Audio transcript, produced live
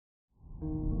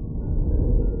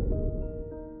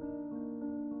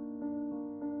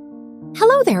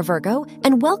Hello there, Virgo,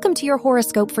 and welcome to your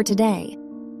horoscope for today,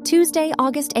 Tuesday,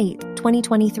 August 8th,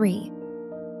 2023.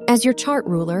 As your chart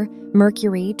ruler,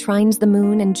 Mercury trines the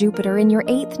moon and Jupiter in your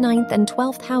 8th, 9th, and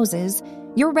 12th houses,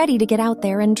 you're ready to get out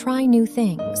there and try new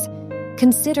things.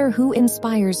 Consider who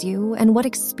inspires you and what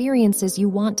experiences you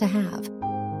want to have.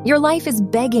 Your life is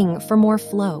begging for more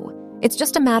flow. It's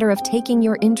just a matter of taking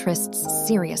your interests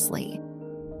seriously.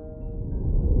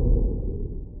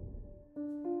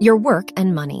 Your work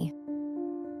and money.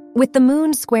 With the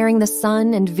moon squaring the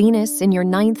sun and Venus in your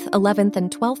 9th, 11th,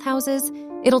 and 12th houses,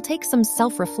 it'll take some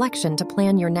self-reflection to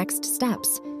plan your next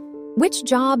steps. Which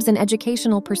jobs and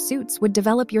educational pursuits would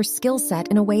develop your skill set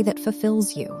in a way that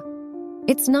fulfills you?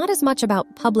 It's not as much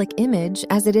about public image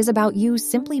as it is about you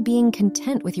simply being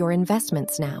content with your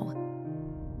investments now.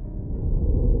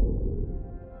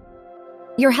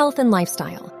 Your health and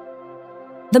lifestyle.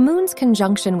 The moon's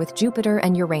conjunction with Jupiter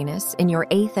and Uranus in your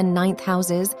 8th and 9th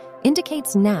houses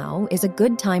indicates now is a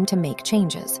good time to make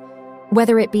changes.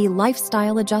 Whether it be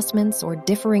lifestyle adjustments or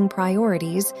differing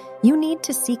priorities, you need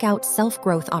to seek out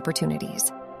self-growth opportunities.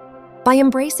 By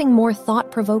embracing more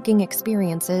thought-provoking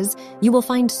experiences, you will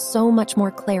find so much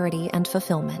more clarity and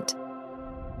fulfillment.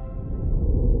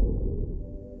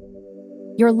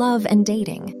 Your love and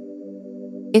dating.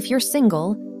 If you're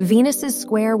single, Venus's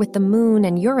square with the moon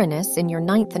and Uranus in your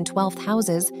 9th and 12th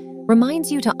houses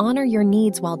reminds you to honor your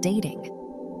needs while dating.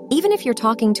 Even if you're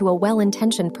talking to a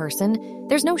well-intentioned person,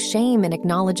 there's no shame in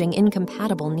acknowledging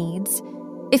incompatible needs.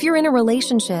 If you're in a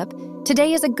relationship,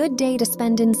 today is a good day to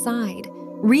spend inside,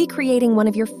 recreating one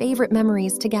of your favorite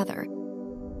memories together.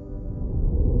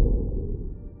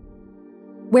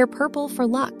 Wear purple for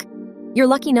luck. Your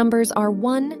lucky numbers are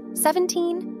 1,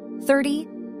 17, 30,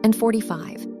 and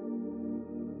 45.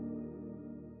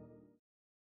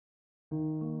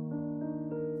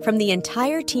 From the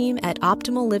entire team at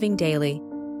Optimal Living Daily,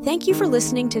 thank you for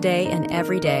listening today and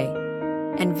every day.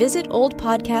 And visit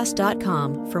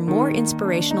oldpodcast.com for more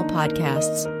inspirational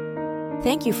podcasts.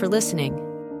 Thank you for listening.